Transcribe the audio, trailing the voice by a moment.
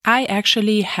I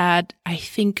actually had, I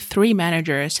think, 3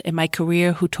 managers in my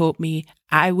career who told me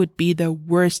I would be the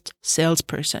worst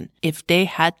salesperson. If they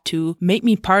had to make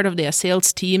me part of their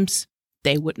sales teams,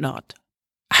 they would not.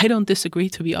 I don't disagree,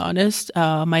 to be honest.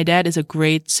 My dad is a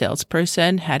great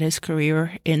salesperson, had his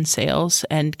career in sales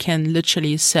and can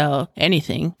literally sell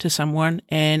anything to someone.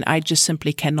 And I just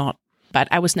simply cannot. But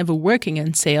I was never working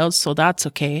in sales, so that's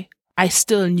okay. I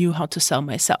still knew how to sell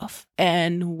myself.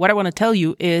 And what I want to tell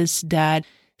you is that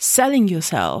selling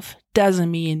yourself doesn't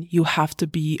mean you have to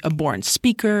be a born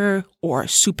speaker or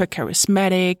super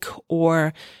charismatic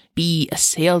or be a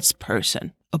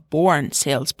salesperson, a born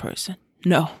salesperson.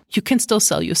 No, you can still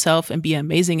sell yourself and be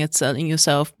amazing at selling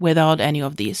yourself without any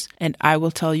of these. And I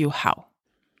will tell you how.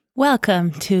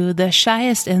 Welcome to The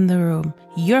Shyest in the Room,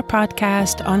 your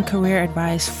podcast on career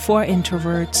advice for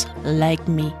introverts like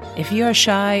me. If you're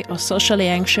shy or socially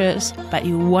anxious, but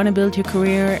you want to build your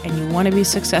career and you want to be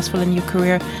successful in your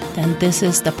career, then this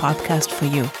is the podcast for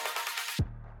you.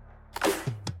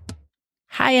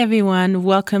 Hi everyone,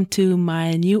 welcome to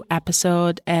my new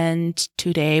episode, and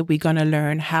today we're going to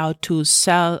learn how to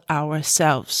sell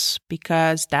ourselves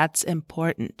because that's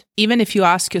important. Even if you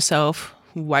ask yourself,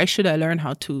 why should I learn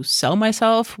how to sell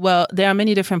myself? Well, there are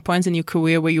many different points in your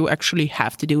career where you actually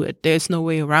have to do it. There's no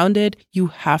way around it. You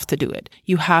have to do it.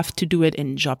 You have to do it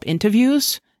in job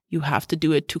interviews. You have to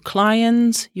do it to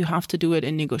clients. You have to do it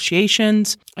in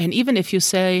negotiations. And even if you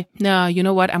say, no, you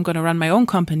know what, I'm going to run my own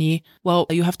company. Well,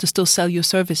 you have to still sell your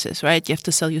services, right? You have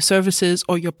to sell your services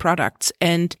or your products.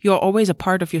 And you're always a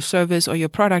part of your service or your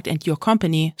product and your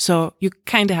company. So you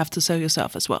kind of have to sell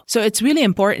yourself as well. So it's really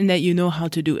important that you know how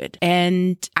to do it.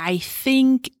 And I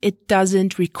think it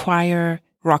doesn't require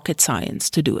rocket science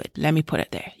to do it. Let me put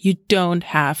it there. You don't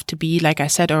have to be, like I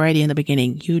said already in the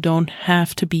beginning, you don't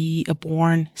have to be a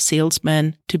born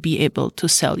salesman to be able to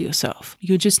sell yourself.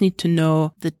 You just need to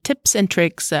know the tips and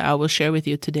tricks that I will share with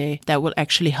you today that will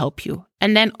actually help you.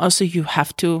 And then also you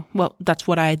have to, well, that's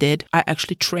what I did. I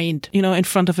actually trained, in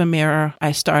front of a mirror.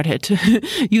 I started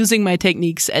using my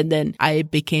techniques and then I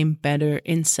became better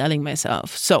in selling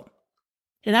myself. So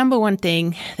the number one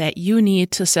thing that you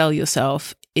need to sell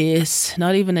yourself is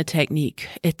not even a technique.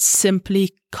 It's simply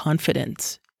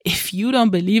confidence. If you don't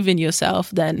believe in yourself,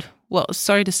 then, well,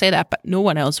 sorry to say that, but no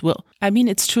one else will. I mean,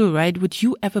 it's true, right? Would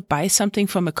you ever buy something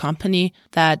from a company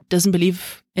that doesn't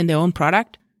believe in their own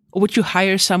product? Or would you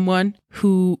hire someone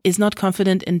who is not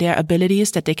confident in their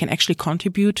abilities that they can actually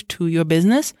contribute to your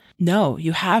business? No,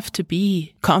 you have to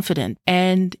be confident.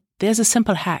 And there's a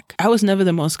simple hack. I was never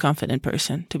the most confident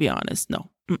person, to be honest. No.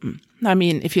 I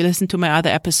mean, if you listen to my other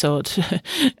episode,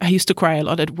 I used to cry a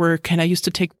lot at work and I used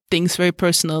to take things very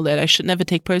personal that I should never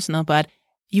take personal, but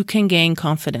you can gain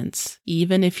confidence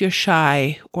even if you're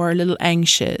shy or a little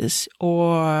anxious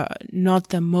or not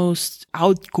the most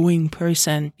outgoing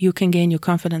person. You can gain your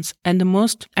confidence. And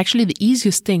the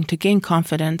easiest thing to gain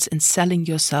confidence in selling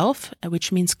yourself,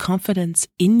 which means confidence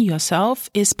in yourself,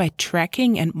 is by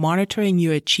tracking and monitoring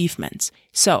your achievements.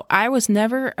 So I was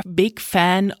never a big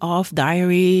fan of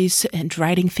diaries and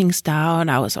writing things down.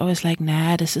 I was always like,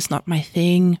 nah, this is not my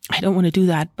thing. I don't want to do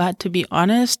that. But to be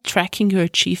honest, tracking your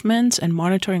achievements and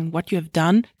monitoring what you have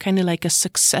done, kind of like a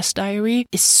success diary,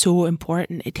 is so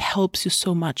important. It helps you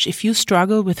so much. If you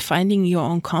struggle with finding your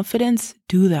own confidence,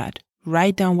 do that.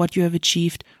 Write down what you have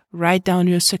achieved. Write down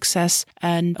your success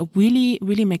and really,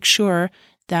 really make sure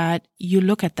that you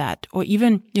look at that, or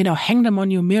even, hang them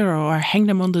on your mirror or hang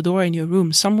them on the door in your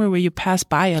room, somewhere where you pass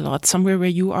by a lot, somewhere where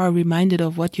you are reminded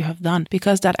of what you have done,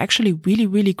 because that actually really,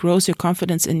 really grows your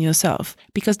confidence in yourself.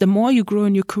 Because the more you grow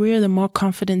in your career, the more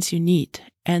confidence you need.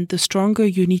 And the stronger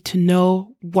you need to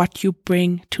know what you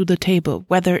bring to the table,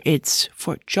 whether it's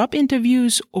for job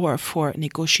interviews or for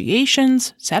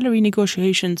negotiations, salary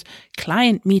negotiations,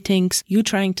 client meetings, you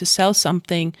trying to sell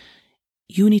something.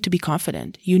 You need to be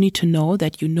confident. You need to know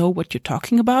that you know what you're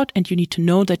talking about, and you need to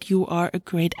know that you are a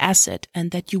great asset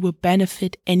and that you will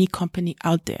benefit any company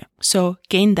out there. So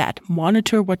gain that,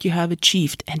 monitor what you have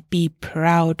achieved, and be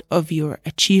proud of your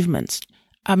achievements.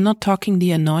 I'm not talking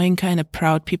the annoying kind of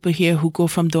proud people here who go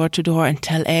from door to door and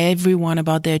tell everyone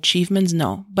about their achievements.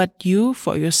 No, but you,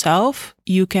 for yourself,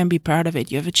 you can be proud of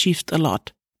it. You have achieved a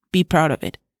lot. Be proud of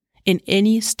it. In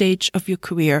any stage of your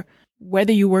career,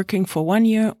 whether you're working for 1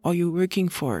 year or you're working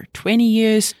for 20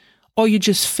 years or you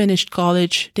just finished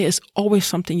college, there is always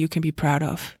something you can be proud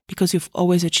of because you've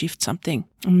always achieved something.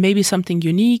 Maybe something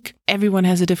unique. Everyone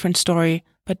has a different story,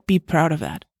 but be proud of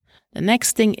that. The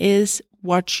next thing is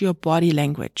watch your body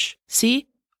language. See,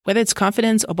 whether it's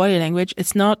confidence or body language,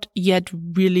 it's not yet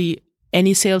really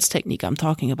any sales technique I'm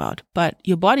talking about, but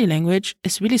your body language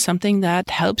is really something that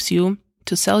helps you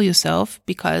to sell yourself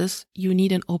because you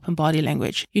need an open body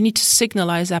language. You need to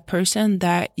signalize that person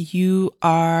that you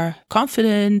are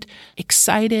confident,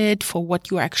 excited for what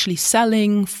you're actually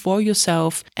selling for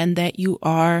yourself, and that you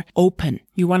are open.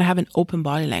 You want to have an open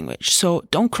body language. So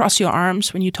don't cross your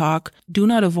arms when you talk. Do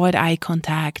not avoid eye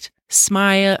contact.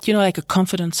 Smile, like a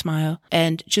confident smile,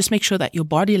 and just make sure that your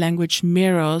body language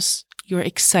mirrors your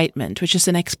excitement, which is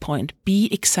the next point. Be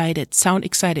excited, sound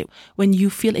excited. When you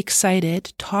feel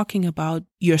excited talking about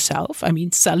yourself,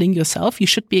 selling yourself, you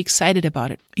should be excited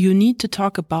about it. You need to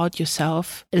talk about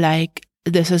yourself like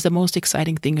this is the most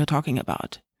exciting thing you're talking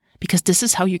about. Because this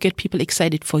is how you get people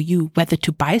excited for you, whether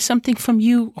to buy something from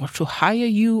you or to hire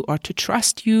you or to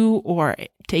trust you or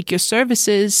take your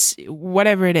services,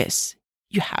 whatever it is.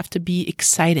 You have to be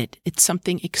excited. It's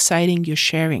something exciting you're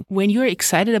sharing. When you're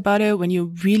excited about it, when you're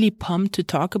really pumped to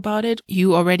talk about it,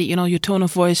 you already, your tone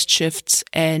of voice shifts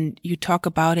and you talk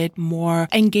about it more,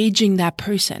 engaging that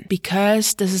person.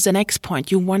 Because this is the next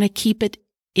point. You want to keep it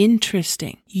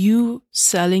interesting. You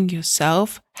selling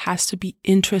yourself has to be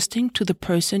interesting to the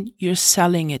person you're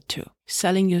selling it to.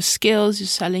 Selling your skills, you're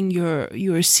selling your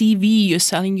CV, you're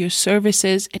selling your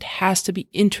services. It has to be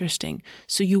interesting.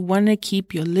 So you want to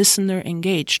keep your listener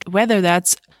engaged, whether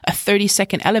that's a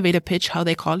 30-second elevator pitch, how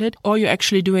they call it, or you're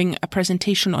actually doing a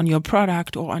presentation on your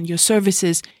product or on your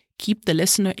services. Keep the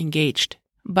listener engaged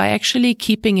by actually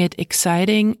keeping it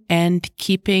exciting and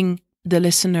keeping the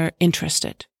listener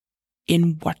interested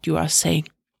in what you are saying.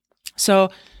 So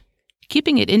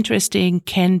keeping it interesting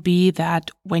can be that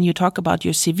when you talk about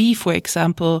your CV, for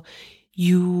example,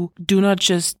 you do not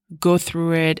just go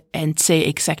through it and say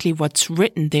exactly what's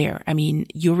written there.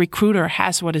 Your recruiter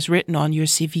has what is written on your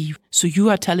CV. So you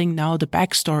are telling now the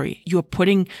backstory. You are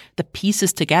putting the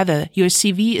pieces together. Your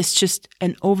CV is just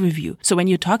an overview. So when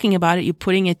you're talking about it, you're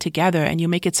putting it together and you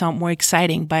make it sound more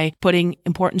exciting by putting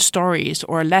important stories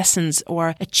or lessons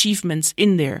or achievements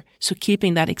in there. So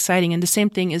keeping that exciting. And the same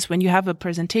thing is when you have a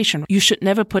presentation, you should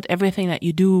never put everything that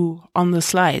you do on the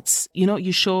slides.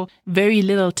 You show very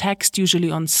little text usually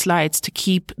on slides to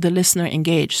keep the listener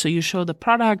engaged. So you show the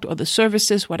product or the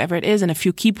services, whatever it is, and a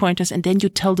few key pointers, and then you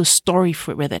tell the story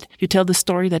with it. You tell the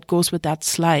story that goes with that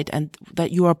slide and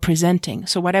that you are presenting.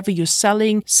 So whatever you're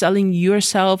selling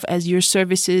yourself as your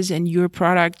services and your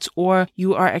products, or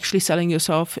you are actually selling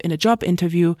yourself in a job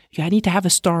interview, you need to have a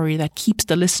story that keeps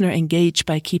the listener engaged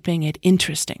by keeping it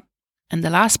interesting. And the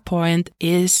last point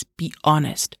is be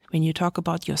honest. When you talk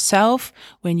about yourself,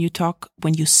 when you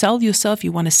sell yourself,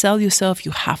 you want to sell yourself,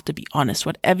 you have to be honest.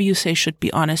 Whatever you say should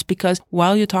be honest, because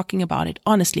while you're talking about it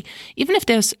honestly, even if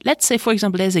let's say, for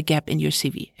example, there's a gap in your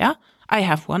CV. Yeah, I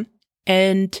have one.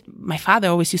 And my father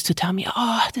always used to tell me,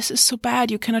 oh, this is so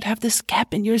bad. You cannot have this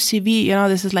gap in your CV.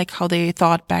 This is like how they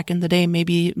thought back in the day,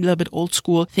 maybe a little bit old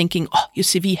school, thinking, oh, your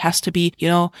CV has to be,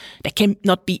 there can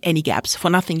not be any gaps for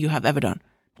nothing you have ever done.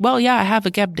 Well, yeah, I have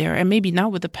a gap there. And maybe now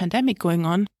with the pandemic going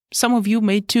on, some of you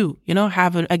may too,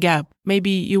 have a gap. Maybe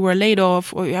you were laid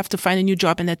off or you have to find a new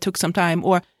job and that took some time.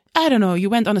 Or I don't know, you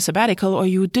went on a sabbatical or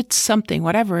you did something,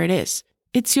 whatever it is.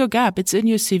 It's your gap. It's in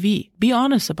your CV. Be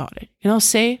honest about it.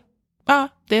 Say,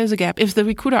 there's a gap. If the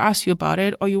recruiter asks you about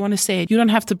it or you want to say it, you don't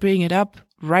have to bring it up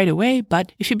right away.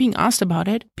 But if you're being asked about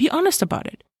it, be honest about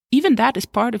it. Even that is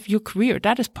part of your career.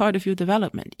 That is part of your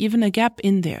development. Even a gap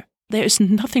in there. There is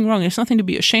nothing wrong. There's nothing to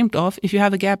be ashamed of if you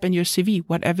have a gap in your CV,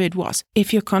 whatever it was.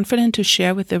 If you're confident to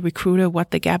share with the recruiter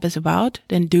what the gap is about,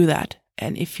 then do that.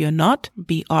 And if you're not,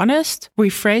 be honest,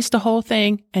 rephrase the whole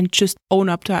thing and just own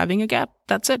up to having a gap.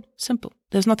 That's it. Simple.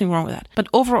 There's nothing wrong with that. But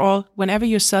overall, whenever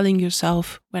you're selling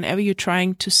yourself, whenever you're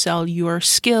trying to sell your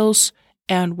skills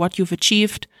and what you've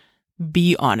achieved,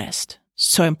 be honest.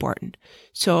 So important.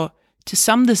 So to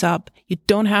sum this up, you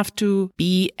don't have to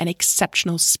be an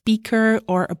exceptional speaker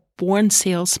or a born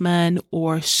salesman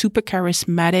or super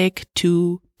charismatic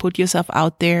to put yourself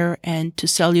out there and to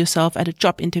sell yourself at a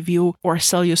job interview or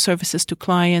sell your services to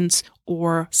clients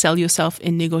or sell yourself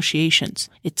in negotiations.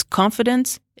 It's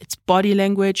confidence, it's body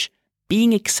language,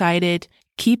 being excited,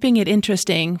 keeping it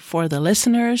interesting for the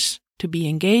listeners to be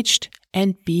engaged,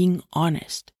 and being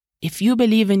honest. If you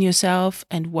believe in yourself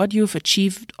and what you've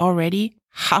achieved already,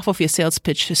 half of your sales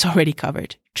pitch is already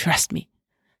covered. Trust me.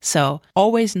 So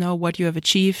always know what you have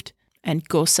achieved and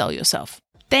go sell yourself.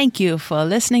 Thank you for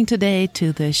listening today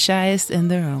to The Shyest in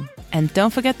the Room. And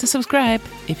don't forget to subscribe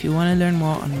if you want to learn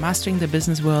more on mastering the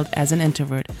business world as an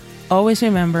introvert. Always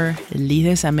remember,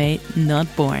 leaders are made, not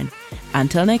born.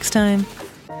 Until next time.